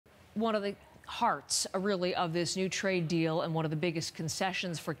one of the hearts, really, of this new trade deal and one of the biggest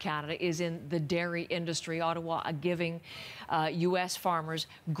concessions for Canada is in the dairy industry. Ottawa giving U.S. farmers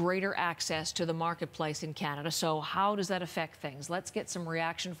greater access to the marketplace in Canada. So how does that affect things? Let's get some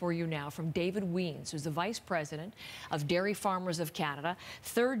reaction for you now from David Wiens, who's the Vice President of Dairy Farmers of Canada,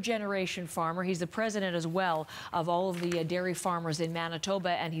 third-generation farmer. He's the president as well of all of the dairy farmers in Manitoba,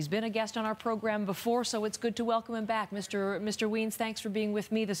 and he's been a guest on our program before, so it's good to welcome him back. Mr. Wiens, thanks for being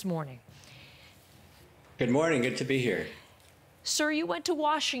with me this morning. Good morning. Good to be here. Sir, you went to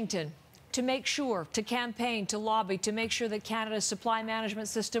Washington to make sure, to campaign, to lobby, to make sure that Canada's supply management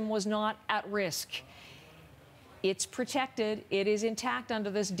system was not at risk. It's protected. It is intact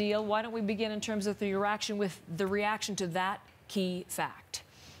under this deal. Why don't we begin in terms of the reaction to that key fact?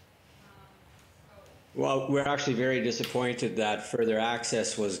 Well, we're actually very disappointed that further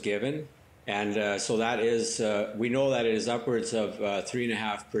access was given. And so that is, we know that it is upwards of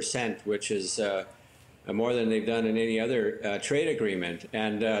 3.5%, which is more than they've done in any other trade agreement.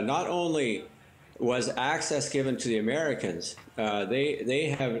 And not only was access given to the Americans,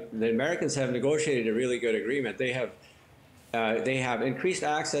 the Americans have negotiated a really good agreement. They have increased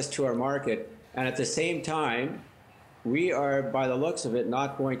access to our market, and at the same time, we are, by the looks of it,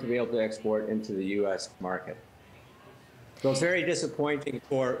 not going to be able to export into the U.S. market. So it's very disappointing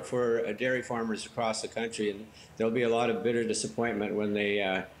for dairy farmers across the country, and there'll be a lot of bitter disappointment when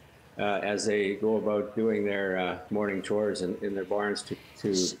they as they go about doing their morning chores in their barns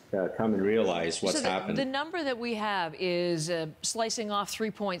to come and realize what's happened. The number that we have is slicing off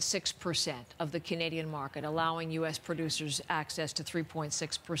 3.6% of the Canadian market, allowing U.S. producers access to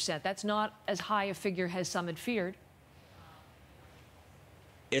 3.6%. That's not as high a figure as some had feared.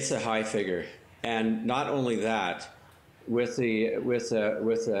 It's a high figure, and not only that, with the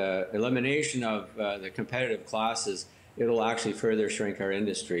elimination of the competitive classes, it'll actually further shrink our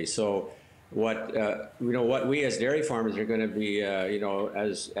industry. So what we as dairy farmers are going to be,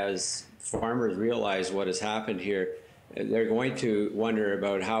 as farmers realize what has happened here, they're going to wonder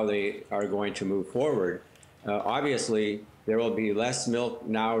about how they are going to move forward. Obviously, there will be less milk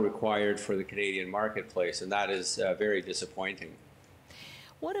now required for the Canadian marketplace, and that is very disappointing.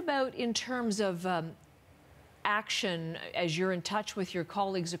 What about in terms of action, as you're in touch with your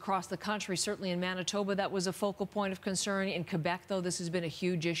colleagues across the country? Certainly in Manitoba, that was a focal point of concern. In Quebec, though, this has been a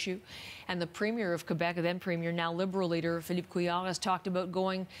huge issue. And the Premier of Quebec, then Premier, now Liberal leader, Philippe Couillard, has talked about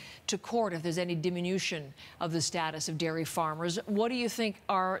going to court if there's any diminution of the status of dairy farmers. What do you think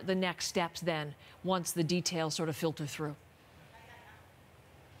are the next steps then, once the details sort of filter through?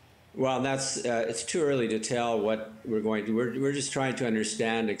 Well, it's too early to tell what we're going to do. We're just trying to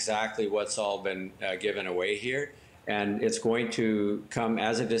understand exactly what's all been given away here, and it's going to come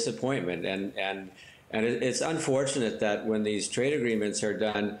as a disappointment. And it's unfortunate that when these trade agreements are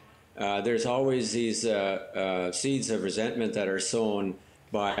done, there's always these seeds of resentment that are sown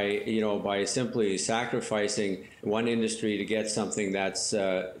by simply sacrificing one industry to get something that's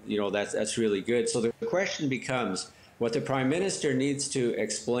that's really good. So the question becomes, what the Prime Minister needs to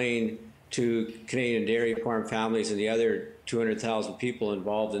explain to Canadian dairy farm families and the other 200,000 people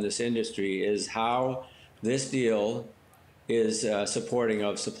involved in this industry is how this deal is supporting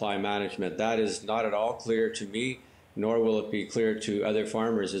of supply management. That is not at all clear to me, nor will it be clear to other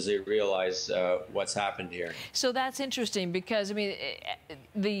farmers as they realize what's happened here. So that's interesting because, I mean,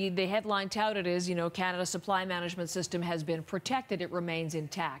 the headline touted is, Canada's supply management system has been protected, it remains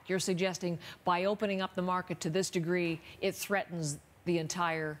intact. You're suggesting by opening up the market to this degree, it threatens the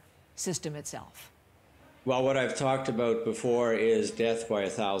entire system itself. Well, what I've talked about before is death by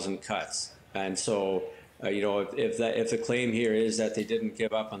 1,000 cuts. And so, if the claim here is that they didn't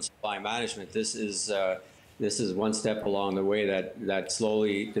give up on supply management, this is one step along the way that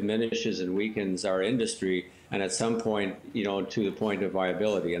slowly diminishes and weakens our industry, and at some point, to the point of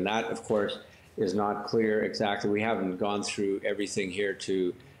viability. And that, of course, is not clear exactly. We haven't gone through everything here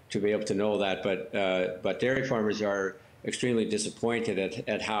to be able to know that, but dairy farmers are extremely disappointed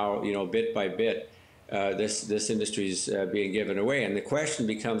at how, bit by bit, this industry is being given away. And the question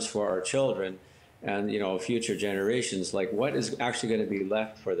becomes for our children and future generations, like what is actually going to be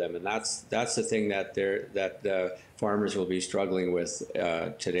left for them, and that's the thing that farmers will be struggling with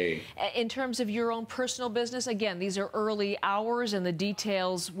today. In terms of your own personal business, again, these are early hours, and the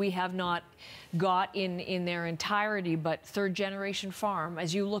details we have not got in their entirety. But third-generation farm,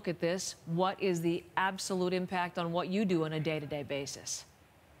 as you look at this, what is the absolute impact on what you do on a day-to-day basis?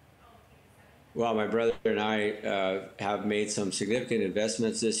 Well, my brother and I have made some significant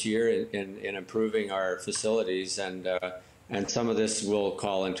investments this year in improving our facilities, and some of this will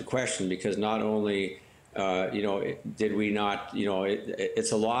call into question because not only did we not,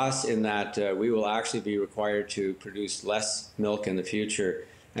 it's a loss in that we will actually be required to produce less milk in the future,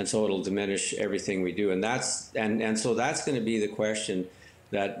 and so it'll diminish everything we do. And so that's going to be the question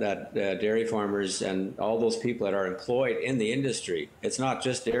that dairy farmers and all those people that are employed in the industry. It's not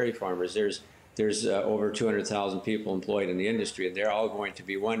just dairy farmers. There's over 200,000 people employed in the industry, and they're all going to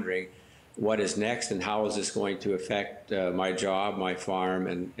be wondering what is next and how is this going to affect my job, my farm,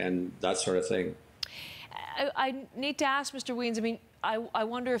 and that sort of thing. I need to ask Mr. Wiens, I mean, I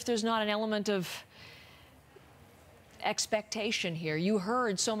wonder if there's not an element of expectation here. You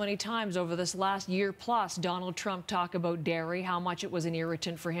heard so many times over this last year plus Donald Trump talk about dairy, how much it was an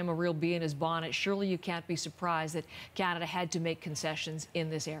irritant for him, a real bee in his bonnet. Surely you can't be surprised that Canada had to make concessions in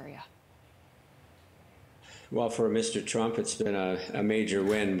this area. Well, for Mr. Trump, it's been a major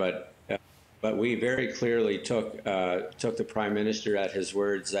win, but we very clearly took the Prime Minister at his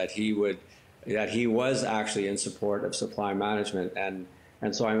words that he was actually in support of supply management,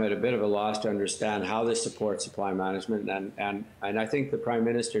 and so I'm at a bit of a loss to understand how this supports supply management, and I think the Prime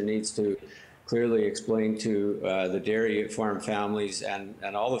Minister needs to clearly explain to the dairy farm families and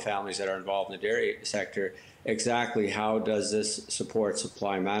all the families that are involved in the dairy sector exactly how does this support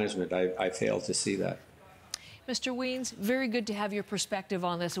supply management. I fail to see that. Mr. Wiens, very good to have your perspective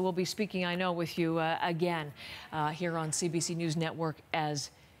on this. We'll be speaking, I know, with you again here on CBC News Network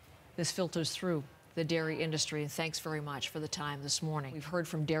as this filters through the dairy industry. And thanks very much for the time this morning. We've heard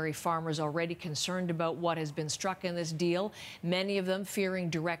from dairy farmers already concerned about what has been struck in this deal, many of them fearing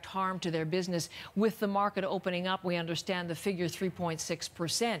direct harm to their business. With the market opening up, we understand the figure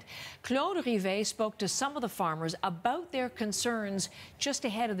 3.6%. Claude Rivet spoke to some of the farmers about their concerns just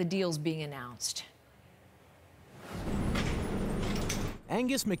ahead of the deals being announced.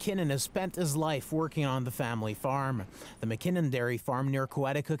 Angus McKinnon has spent his life working on the family farm. The McKinnon Dairy Farm near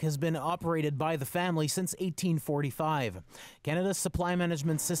Coaticook has been operated by the family since 1845. Canada's supply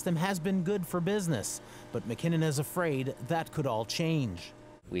management system has been good for business, but McKinnon is afraid that could all change.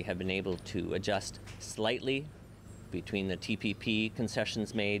 We have been able to adjust slightly between the TPP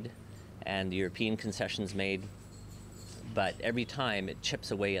concessions made and the European concessions made, but every time it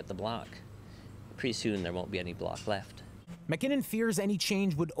chips away at the block. Pretty soon there won't be any block left. McKinnon fears any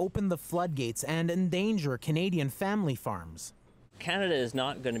change would open the floodgates and endanger Canadian family farms. Canada is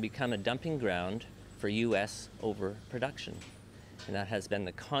not going to become a dumping ground for U.S. overproduction. And that has been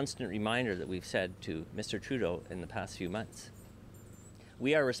the constant reminder that we've said to Mr. Trudeau in the past few months.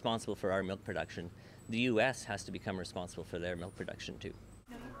 We are responsible for our milk production. The U.S. has to become responsible for their milk production too.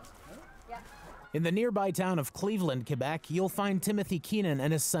 In the nearby town of Cleveland, Quebec, you'll find Timothy Keenan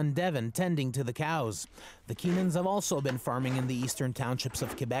and his son Devin tending to the cows. The Keenans have also been farming in the eastern townships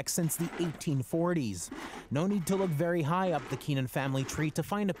of Quebec since the 1840s. No need to look very high up the Keenan family tree to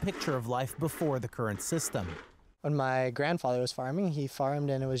find a picture of life before the current system. When my grandfather was farming, he farmed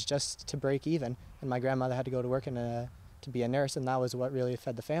and it was just to break even. And my grandmother had to go to work to be a nurse, and that was what really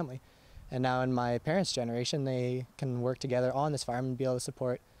fed the family. And now in my parents' generation, they can work together on this farm and be able to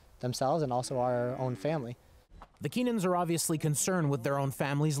support themselves and also our own family. The Keenans are obviously concerned with their own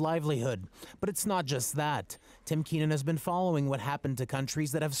family's livelihood. But it's not just that. Tim Keenan has been following what happened to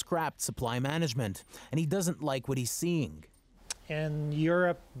countries that have scrapped supply management, and he doesn't like what he's seeing. In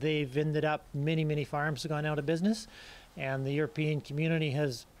Europe, they've ended up, many farms have gone out of business, and the European community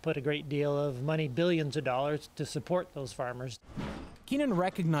has put a great deal of money, billions of dollars, to support those farmers. Keenan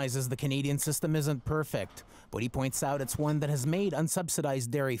recognizes the Canadian system isn't perfect, but he points out it's one that has made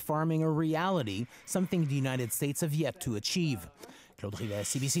unsubsidized dairy farming a reality, something the United States have yet to achieve. Claude Rivet,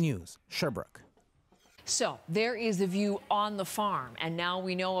 CBC News, Sherbrooke. So there is the view on the farm. And now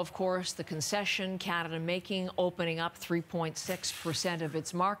we know, of course, the concession Canada making, opening up 3.6% of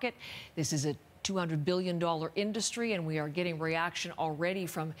its market. This is a $200 billion industry, and we are getting reaction already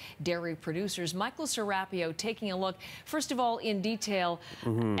from dairy producers. Michael Serapio taking a look, first of all, in detail,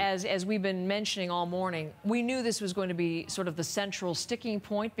 as we've been mentioning all morning. We knew this was going to be sort of the central sticking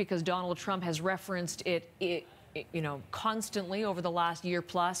point because Donald Trump has referenced it constantly over the last year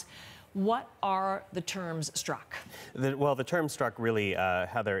plus. What are the terms struck? Well, the terms struck really,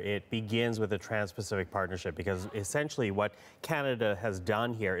 Heather, it begins with a Trans-Pacific Partnership, because essentially what Canada has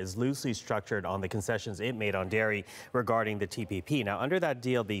done here is loosely structured on the concessions it made on dairy regarding the TPP. Now, under that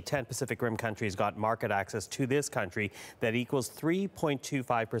deal, the 10 Pacific Rim countries got market access to this country that equals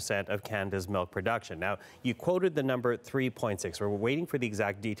 3.25% of Canada's milk production. Now, you quoted the number 3.6. We're waiting for the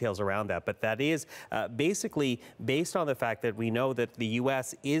exact details around that, but that is basically based on the fact that we know that the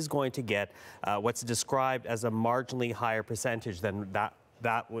U.S. is going to get what's described as a marginally higher percentage than that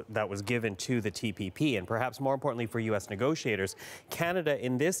that was given to the TPP. And perhaps more importantly for U.S. negotiators, Canada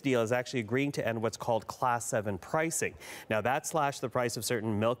in this deal is actually agreeing to end what's called Class 7 pricing. Now, that slashed the price of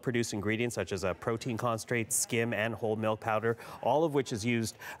certain milk-produced ingredients such as protein concentrate, skim, and whole milk powder, all of which is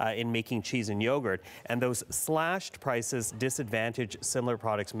used in making cheese and yogurt. And those slashed prices disadvantage similar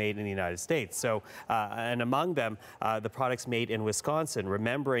products made in the United States. So, and among them, the products made in Wisconsin,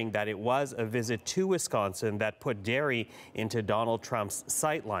 remembering that it was a visit to Wisconsin that put dairy into Donald Trump's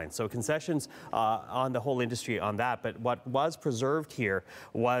sightline. So concessions on the whole industry on that. But what was preserved here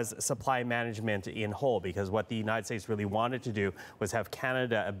was supply management in whole, because what the United States really wanted to do was have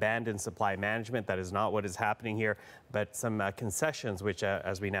Canada abandon supply management. That is not what is happening here, but some concessions, which,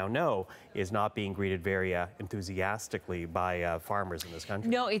 as we now know, is not being greeted very enthusiastically by farmers in this country.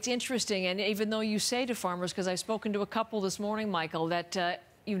 No, it's interesting. And even though you say to farmers, because I've spoken to a couple this morning, Michael, that,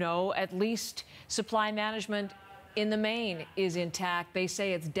 you know, at least supply management in the main is intact. They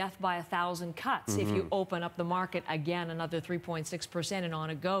say it's death by 1,000 cuts. If you open up the market again, another 3.6%, and on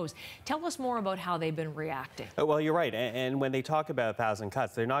it goes. Tell us more about how they've been reacting. Well, you're right. And when they talk about 1,000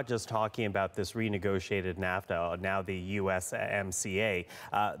 cuts, they're not just talking about this renegotiated NAFTA, now the USMCA.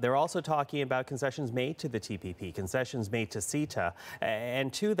 They're also talking about concessions made to the TPP, concessions made to CETA.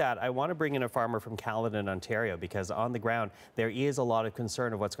 And to that, I want to bring in a farmer from Caledon, Ontario, because on the ground, there is a lot of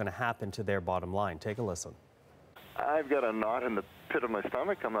concern of what's going to happen to their bottom line. Take a listen. I've got a knot in the pit of my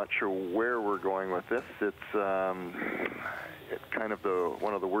stomach. I'm not sure where we're going with this. It's kind of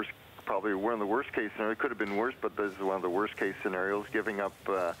one of the worst, probably one of the worst case scenarios. It could have been worse, but this is one of the worst case scenarios. Giving up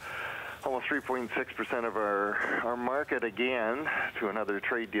almost 3.6% of our market again to another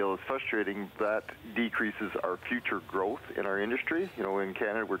trade deal is frustrating. That decreases our future growth in our industry. You know, in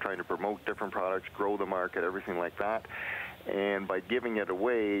Canada, we're trying to promote different products, grow the market, everything like that. And by giving it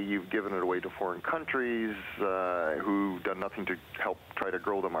away, you've given it away to foreign countries who've done nothing to help try to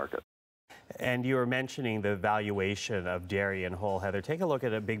grow the market. And you were mentioning the valuation of dairy in whole, Heather. Take a look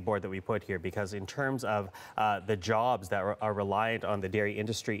at a big board that we put here, because in terms of the jobs that are reliant on the dairy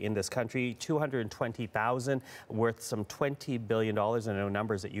industry in this country, 220,000, worth some $20 billion. I know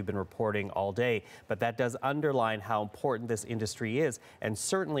numbers that you've been reporting all day, but that does underline how important this industry is, and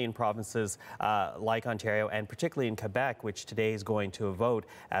certainly in provinces like Ontario, and particularly in Quebec, which today is going to a vote,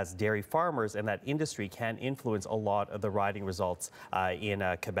 as dairy farmers and that industry can influence a lot of the riding results in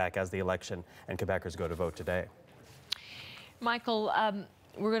Quebec as the election and Quebecers go to vote today. Michael,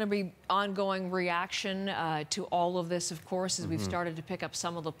 we're going to be ongoing reaction to all of this, of course, as we've started to pick up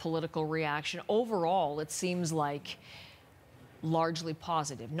some of the political reaction. Overall, it seems like largely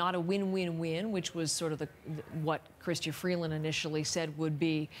positive, not a win-win-win, which was sort of what Chrystia Freeland initially said would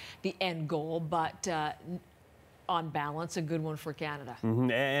be the end goal, but on balance, a good one for Canada.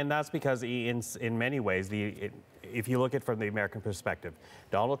 And that's because in many ways, if you look at it from the American perspective,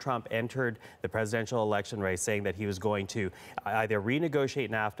 Donald Trump entered the presidential election race saying that he was going to either renegotiate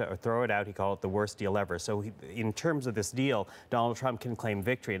NAFTA or throw it out. He called it the worst deal ever. So in terms of this deal, Donald Trump can claim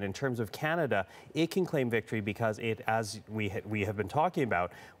victory. And in terms of Canada, it can claim victory because it, as we have been talking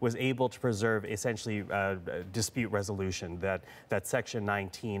about, was able to preserve essentially dispute resolution, that Section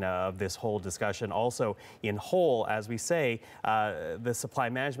 19 of this whole discussion. Also in whole, as we say, the supply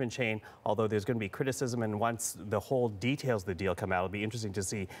management chain, although there's going to be criticism, and once the whole details of the deal come out, it'll be interesting to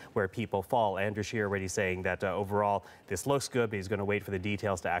see where people fall. Andrew Scheer already saying that overall this looks good, but he's going to wait for the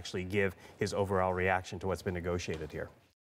details to actually give his overall reaction to what's been negotiated here.